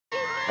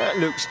That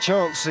looks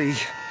chancy.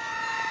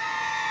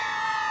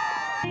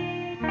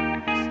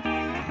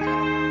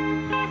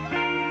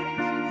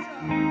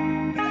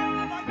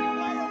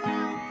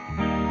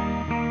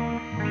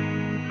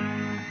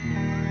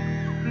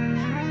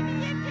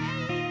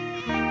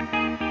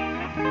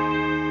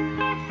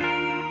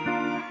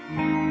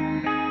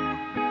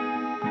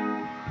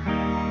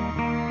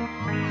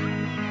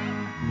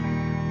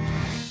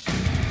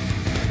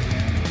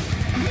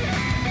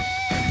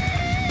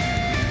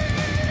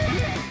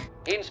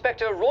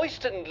 Inspector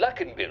Royston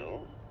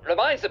Luckenbill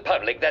reminds the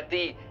public that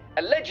the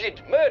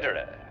alleged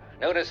murderer,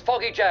 known as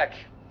Foggy Jack,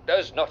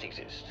 does not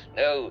exist.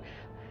 No,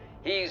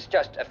 he's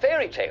just a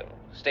fairy tale,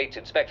 states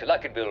Inspector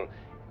Luckenbill,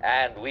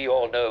 and we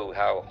all know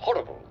how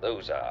horrible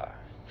those are.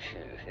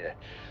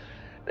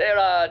 There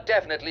are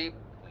definitely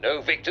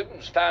no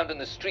victims found in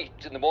the street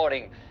in the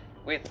morning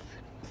with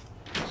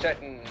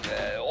certain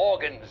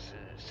organs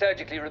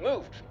surgically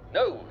removed.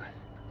 No.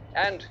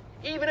 And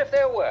even if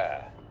there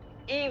were,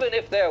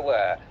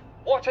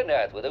 what on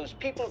earth were those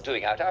people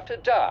doing out after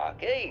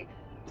dark, eh?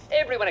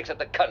 Everyone except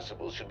the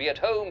constables should be at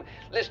home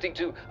listening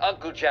to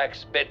Uncle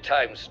Jack's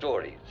bedtime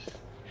stories.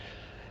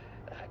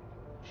 I'm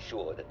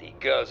sure that the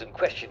girls in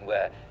question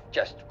were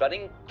just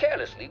running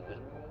carelessly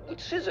with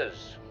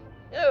scissors.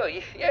 Oh,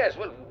 yes,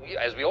 well,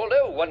 as we all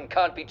know, one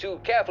can't be too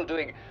careful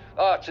doing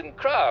arts and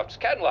crafts,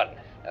 can one?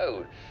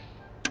 Oh.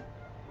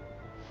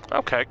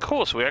 Okay,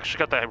 cool, so we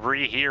actually got to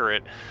rehear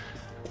it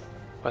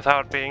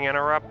without being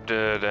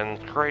interrupted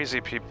and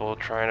crazy people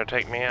trying to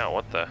take me out.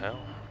 What the hell?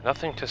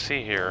 Nothing to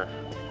see here.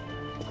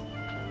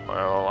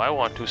 Well, I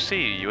want to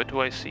see. What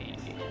do I see?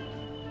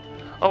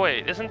 Oh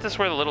wait, isn't this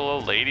where the little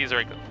old ladies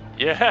are?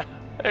 Yeah,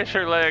 there's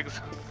your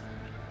legs.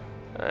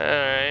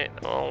 Alright,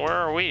 well, where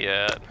are we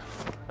at?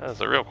 That's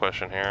the real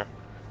question here.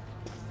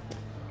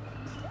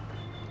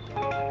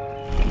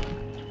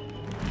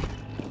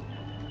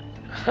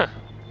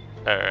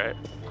 Alright.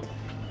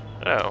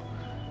 Oh.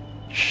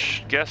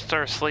 Shh, guests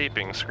are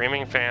sleeping.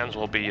 Screaming fans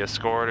will be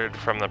escorted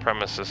from the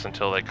premises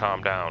until they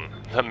calm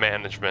down. The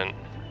management.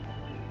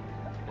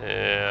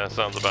 Yeah,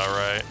 sounds about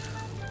right.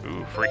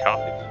 Ooh, free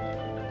coffee.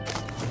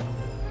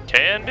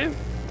 Can do.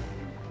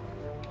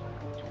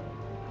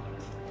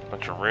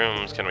 Bunch of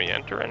rooms. Can we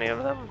enter any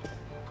of them?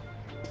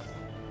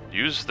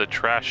 Use the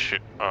trash.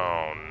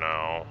 Oh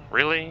no.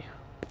 Really?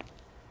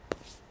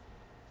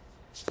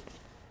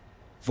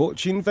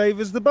 Fortune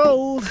favors the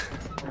bold.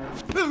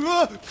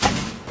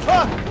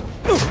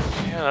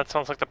 Yeah, that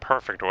sounds like the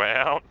perfect way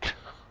out.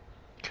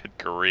 Good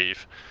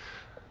grief.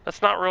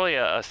 That's not really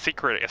a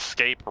secret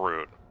escape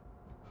route.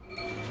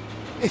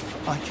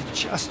 If I could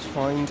just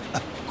find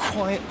a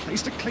quiet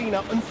place to clean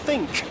up and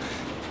think.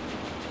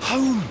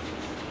 Home.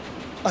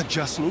 I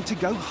just need to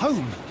go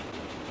home.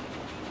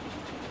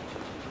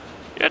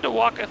 You had to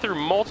walk through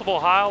multiple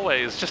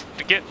highways just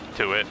to get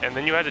to it, and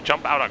then you had to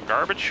jump out a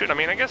garbage chute. I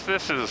mean, I guess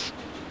this is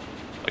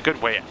a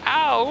good way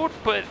out,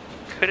 but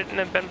couldn't it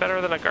have been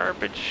better than a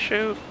garbage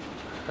chute?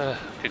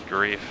 Good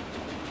grief.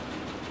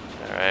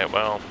 Alright,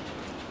 well.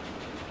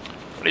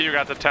 What do you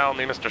got to tell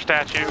me, Mr.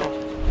 Statue?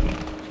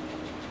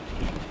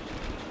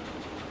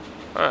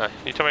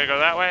 You told me to go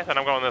that way? Then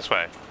I'm going this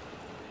way.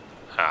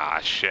 Ah,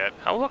 shit.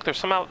 Oh, look, there's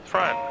some out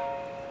front.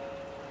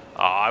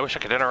 Oh, I wish I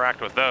could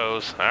interact with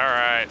those.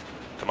 Alright.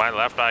 To my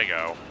left I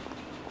go.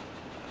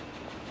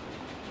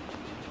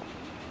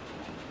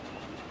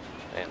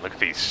 Man, look at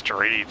these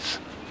streets.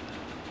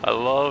 I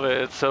love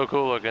it. It's so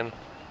cool looking.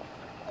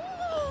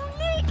 Oh,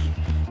 Nick!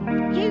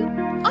 You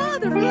are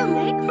the real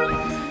Nick from...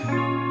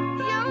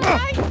 You're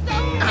right, so...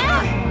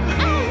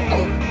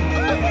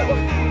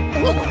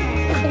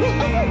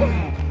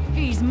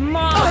 He's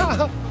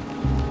mine!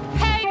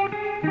 Hey!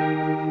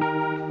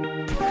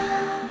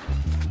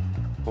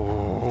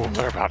 Ooh,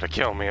 they're about to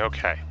kill me.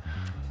 Okay.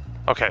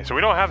 Okay, so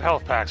we don't have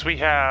health packs. We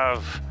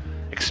have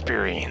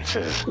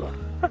experiences.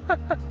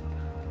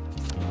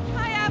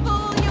 I have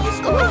all your...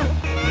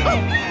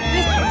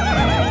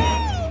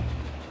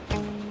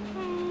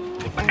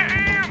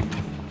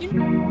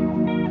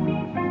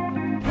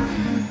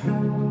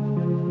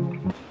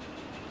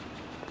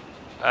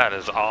 That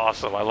is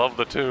awesome. I love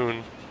the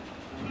tune.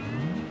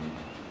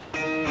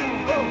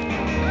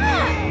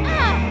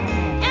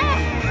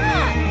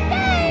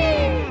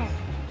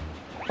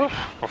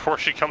 Before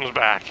she comes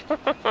back.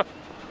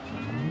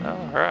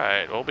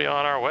 Alright, we'll be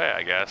on our way,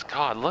 I guess.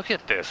 God, look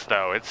at this,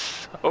 though.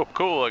 It's so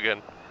cool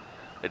again.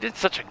 They did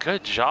such a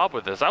good job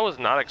with this. I was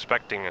not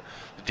expecting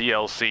the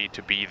DLC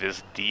to be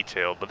this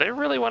detailed, but they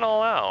really went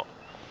all out.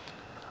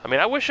 I mean,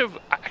 I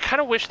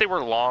kind of wish they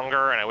were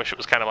longer, and I wish it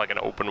was kind of like an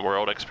open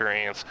world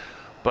experience,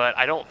 but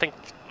I don't think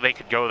they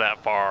could go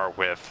that far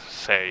with,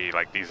 say,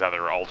 like these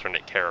other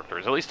alternate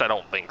characters. At least I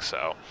don't think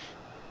so.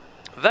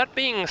 That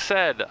being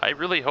said, I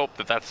really hope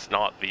that that's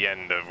not the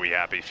end of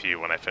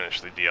WeHappyFew when I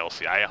finish the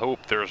DLC. I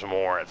hope there's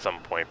more at some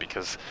point,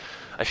 because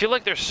I feel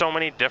like there's so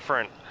many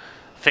different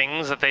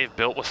things that they've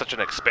built with such an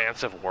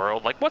expansive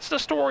world. Like, what's the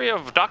story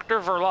of Dr.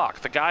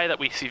 Verloc, the guy that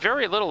we see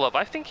very little of?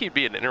 I think he'd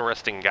be an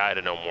interesting guy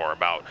to know more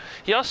about.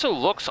 He also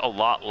looks a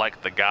lot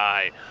like the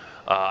guy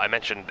I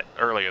mentioned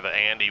earlier the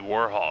Andy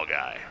Warhol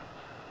guy.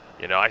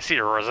 You know, I see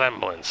a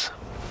resemblance.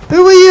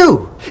 Who are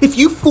you? If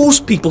you force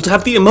people to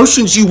have the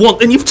emotions you want,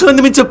 then you've turned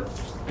them into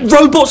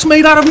robots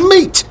made out of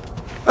meat!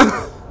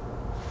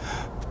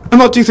 And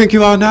what do you think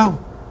you are now?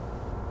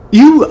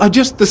 You are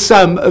just the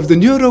sum of the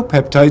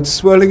neuropeptides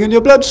swirling in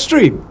your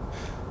bloodstream.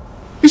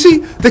 You see,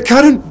 the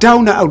current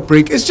Downer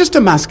outbreak is just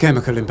a mass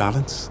chemical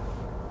imbalance.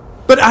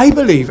 But I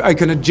believe I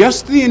can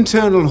adjust the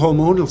internal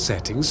hormonal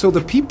settings so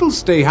the people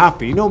stay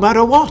happy no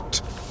matter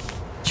what.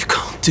 You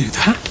can't do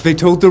that. They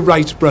told the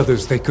Wright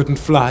brothers they couldn't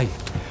fly,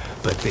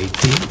 but they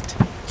did.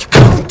 You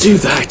can't do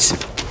that.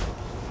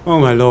 Oh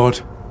my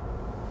lord.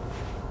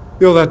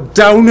 You're that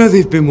Downer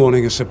they've been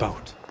warning us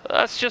about.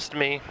 That's just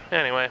me.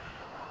 Anyway,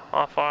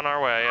 off on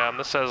our way.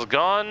 This says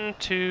gone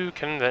to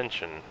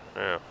convention.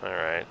 Oh,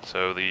 alright.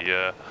 So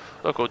the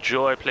local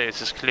Joy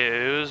place is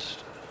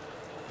closed.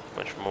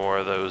 Much more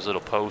of those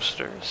little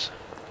posters.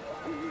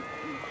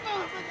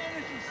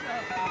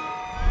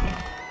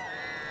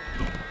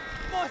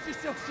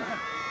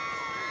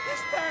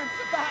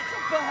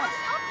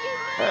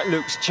 That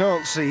looks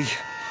chancy.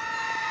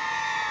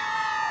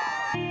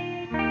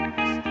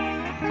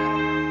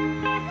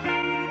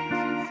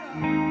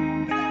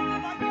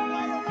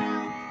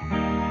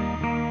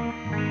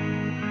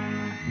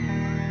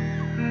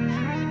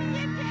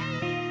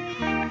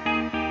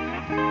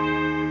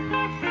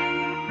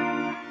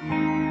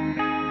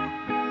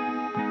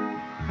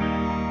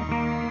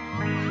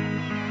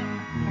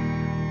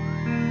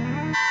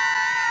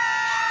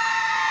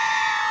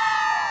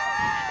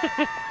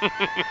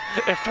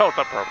 It felt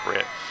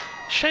appropriate.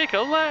 Shake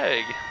a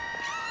leg.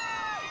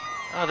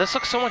 Oh, this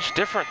looks so much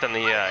different than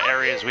the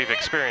areas we've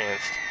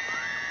experienced.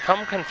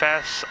 Come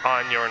confess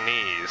on your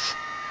knees.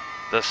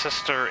 The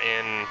sister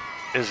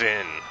is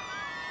in.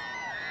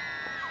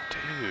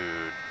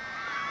 Dude.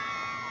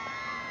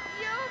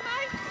 You're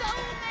my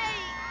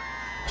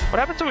soulmate. What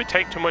happens if we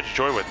take too much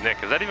joy with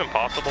Nick? Is that even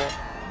possible?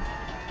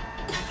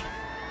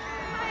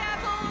 I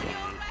have all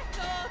your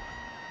records.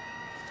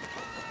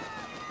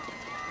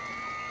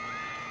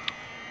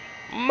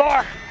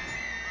 More!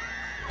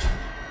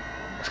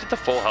 Let's get to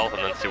full health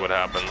and then see what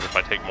happens if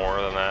I take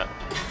more than that.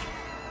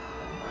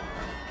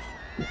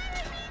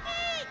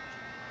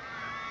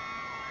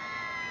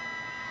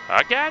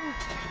 Again?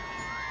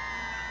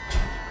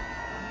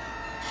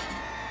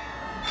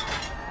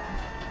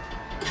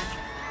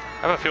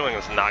 I have a feeling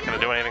it's not going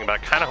to do anything, but I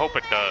kind of hope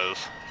it does.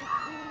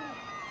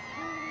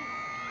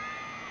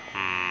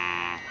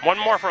 One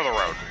more for the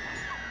road.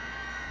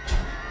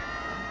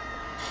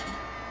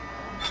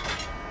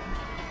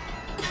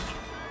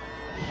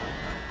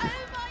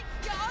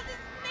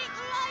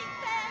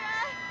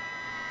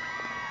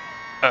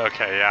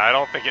 Okay, yeah, I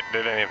don't think it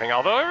did anything,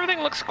 although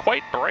everything looks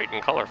quite bright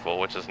and colorful,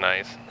 which is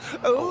nice.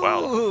 Oh,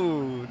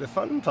 wow. The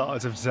fun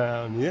part of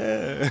town,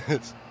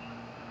 yes.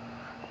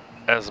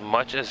 As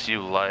much as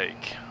you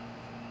like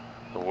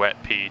the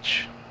wet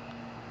peach.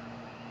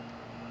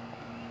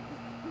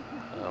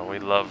 Oh, we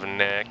love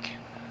Nick.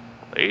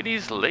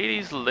 Ladies,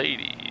 ladies,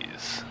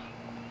 ladies.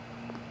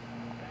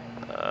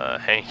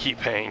 Hanky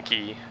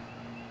panky.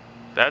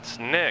 That's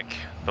Nick.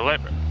 The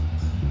leper.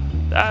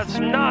 That's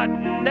not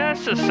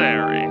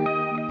necessary.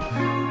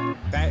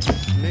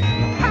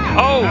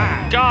 Oh,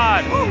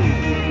 God!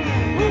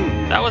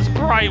 That was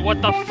bright.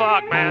 What the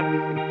fuck,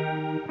 man?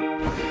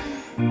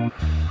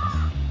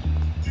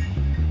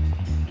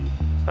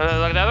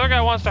 Look, the other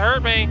guy wants to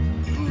hurt me.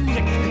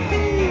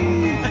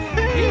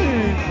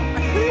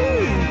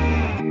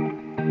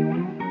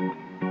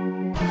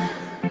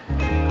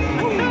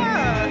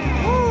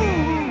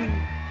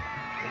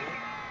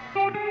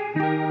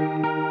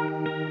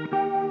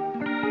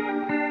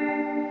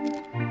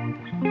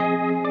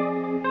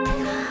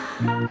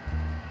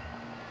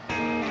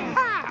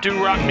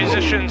 Do rock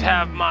musicians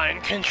have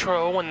mind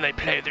control when they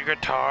play their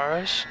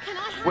guitars?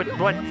 Would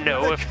one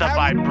know if the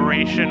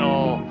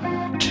vibrational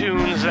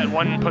tunes that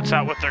one puts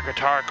out with their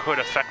guitar could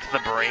affect the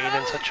brain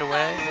in such a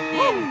way?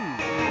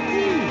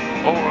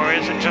 Or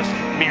is it just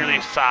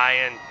merely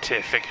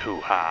scientific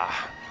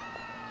hoo-ha?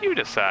 You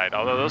decide,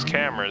 although those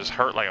cameras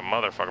hurt like a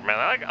motherfucker, man.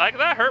 Like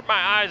that hurt my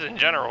eyes in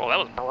general. That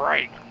was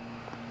bright.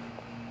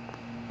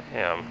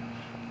 Yeah,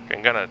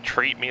 I'm gonna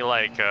treat me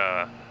like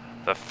the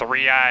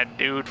three-eyed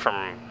dude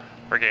from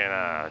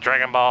freaking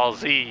Dragon Ball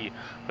Z,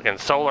 looking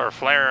solar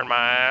flare in my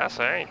ass.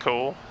 That ain't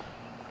cool.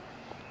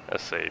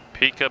 Let's see,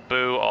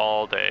 peekaboo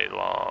all day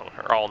long,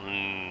 or all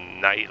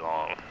night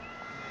long.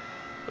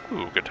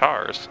 Ooh,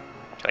 guitars.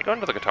 Can I go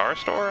into the guitar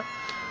store?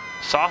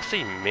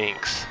 Saucy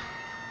Minx.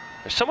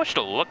 There's so much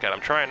to look at. I'm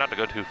trying not to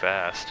go too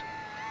fast.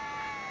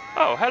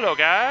 Oh, hello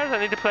guys. I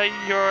need to play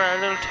your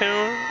little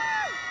tune.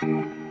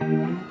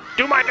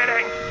 Do my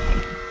bidding.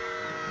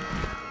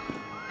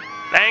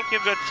 Thank you,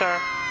 good sir.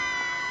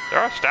 There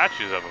are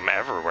statues of him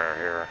everywhere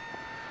here.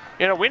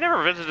 You know, we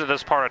never visited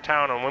this part of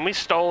town, and when we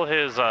stole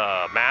his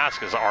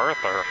mask as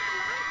Arthur,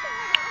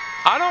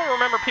 I don't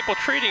remember people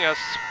treating us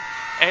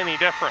any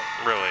different,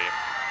 really.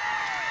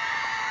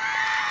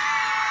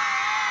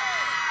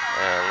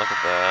 And look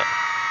at that.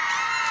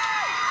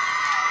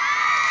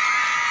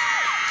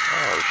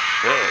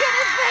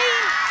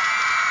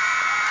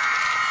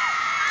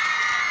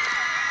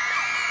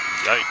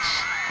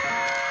 Yikes.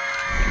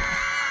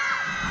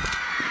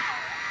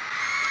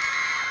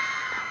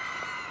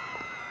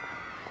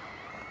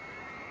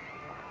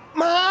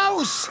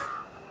 Mouse!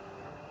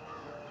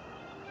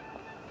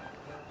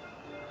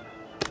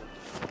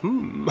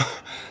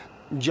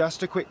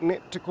 Just a quick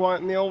nip to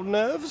quieten the old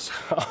nerves.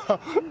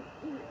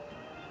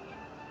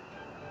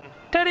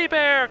 Teddy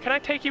bear, can I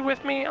take you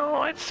with me?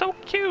 Oh, it's so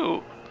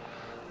cute.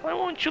 Why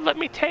won't you let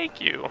me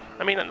take you?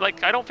 I mean,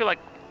 like, I don't feel like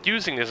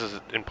using this is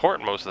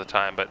important most of the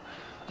time, but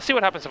let's see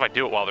what happens if I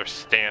do it while they're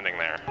standing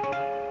there.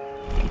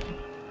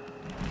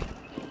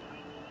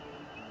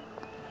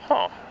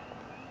 Huh.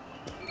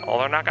 Oh,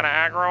 they're not gonna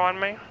aggro on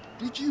me?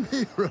 Did you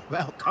hear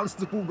about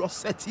Constable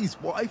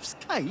Rossetti's wife's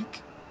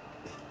cake?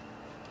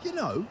 You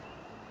know,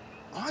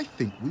 I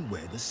think we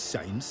wear the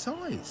same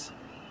size.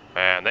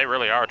 Man, they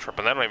really are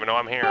tripping. They don't even know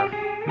I'm here.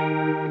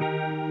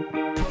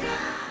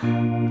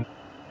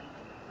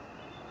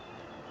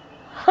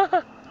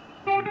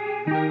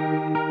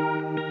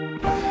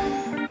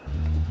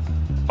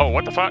 Oh,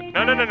 what the fuck?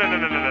 No,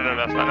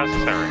 that's not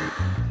necessary.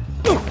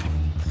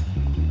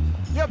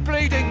 You're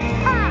bleeding!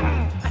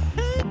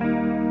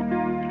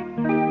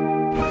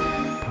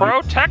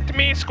 Protect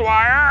me,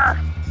 Squire!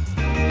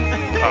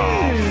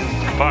 Oh,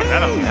 fuck, that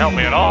doesn't help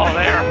me at all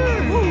there.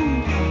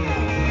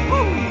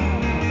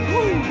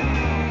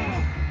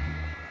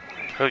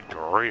 Good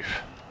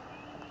grief.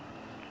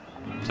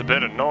 It's a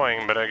bit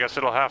annoying, but I guess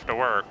it'll have to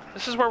work.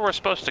 This is where we're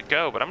supposed to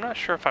go, but I'm not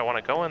sure if I want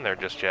to go in there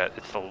just yet.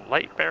 It's the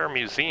Lightbearer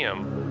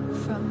Museum.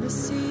 From the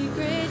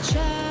secret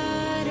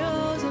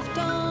shadows of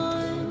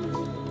dawn,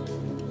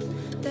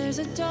 there's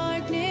a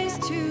darkness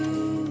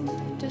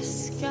to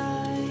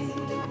disguise.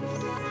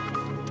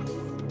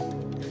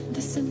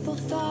 The simple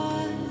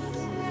thought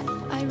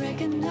I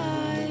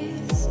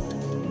recognize.